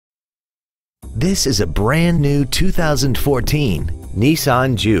This is a brand new 2014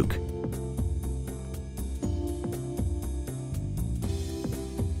 Nissan Juke.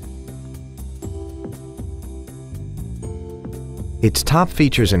 Its top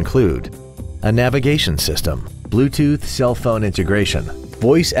features include a navigation system, Bluetooth cell phone integration,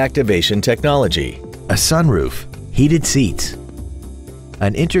 voice activation technology, a sunroof, heated seats,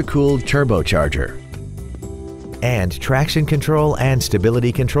 an intercooled turbocharger, and traction control and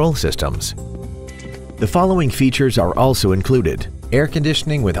stability control systems. The following features are also included: air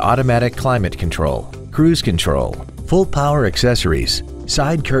conditioning with automatic climate control, cruise control, full power accessories,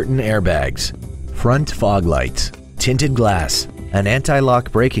 side curtain airbags, front fog lights, tinted glass, an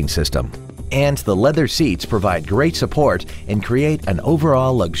anti-lock braking system, and the leather seats provide great support and create an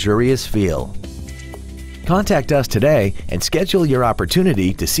overall luxurious feel. Contact us today and schedule your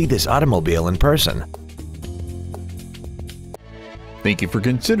opportunity to see this automobile in person. Thank you for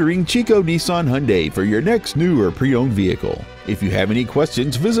considering Chico Nissan Hyundai for your next new or pre-owned vehicle. If you have any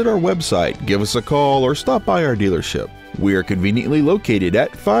questions, visit our website, give us a call, or stop by our dealership. We are conveniently located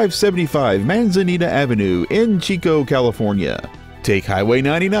at 575 Manzanita Avenue in Chico, California. Take Highway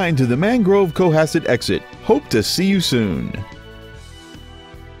 99 to the Mangrove Cohasset exit. Hope to see you soon.